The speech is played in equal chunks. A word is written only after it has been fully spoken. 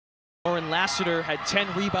Lauren Lassiter had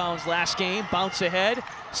 10 rebounds last game, bounce ahead.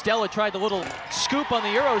 Stella tried the little scoop on the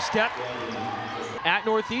Euro step. At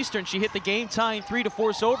Northeastern, she hit the game-tying 3 to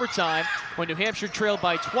force overtime when New Hampshire trailed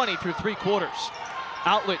by 20 through 3 quarters.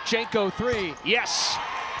 Outlet, Jenko 3, yes!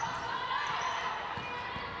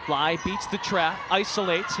 Fly beats the trap,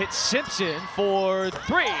 isolates, hits Simpson for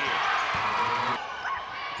 3.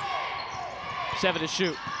 7 to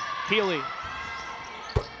shoot. Healy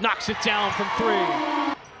knocks it down from 3.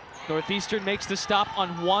 Northeastern makes the stop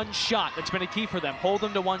on 1 shot. That's been a key for them. Hold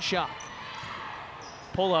them to 1 shot.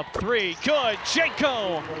 Pull up 3. Good.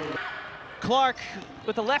 Jenko. Clark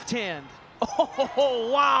with the left hand. Oh,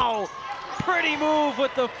 wow. Pretty move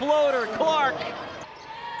with the floater. Clark.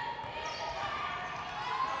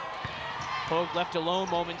 Pogue left alone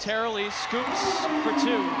momentarily. Scoops for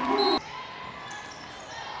 2.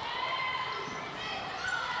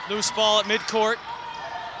 Loose ball at midcourt.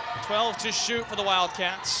 12 to shoot for the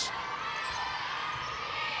Wildcats.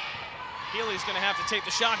 Healy's going to have to take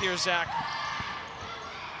the shot here, Zach.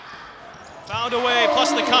 Found away,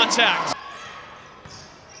 plus the contact.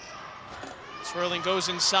 Swirling goes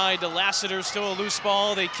inside to Lassiter, still a loose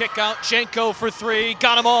ball. They kick out, Jenko for 3,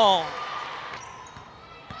 got them all.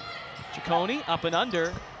 Ciccone up and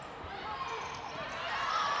under.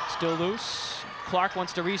 Still loose. Clark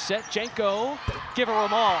wants to reset. Jenko, give her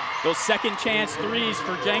them all. Those second chance threes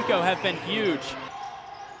for Jenko have been huge.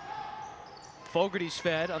 Fogarty's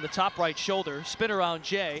fed on the top right shoulder. Spin around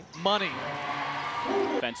Jay. Money.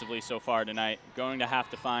 Offensively so far tonight, going to have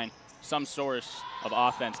to find some source of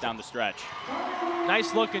offense down the stretch.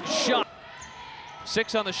 Nice looking shot.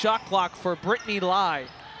 6 on the shot clock for Brittany Lai.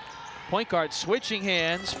 Point guard switching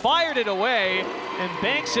hands, fired it away, and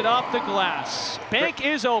banks it off the glass. Bank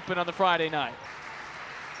is open on the Friday night.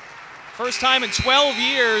 First time in 12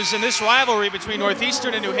 years in this rivalry between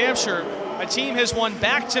Northeastern and New Hampshire. A team has won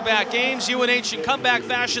back-to-back games, UNH in comeback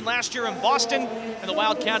fashion last year in Boston, and the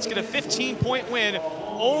Wildcats get a 15-point win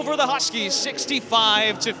over the Huskies,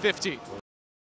 65-50.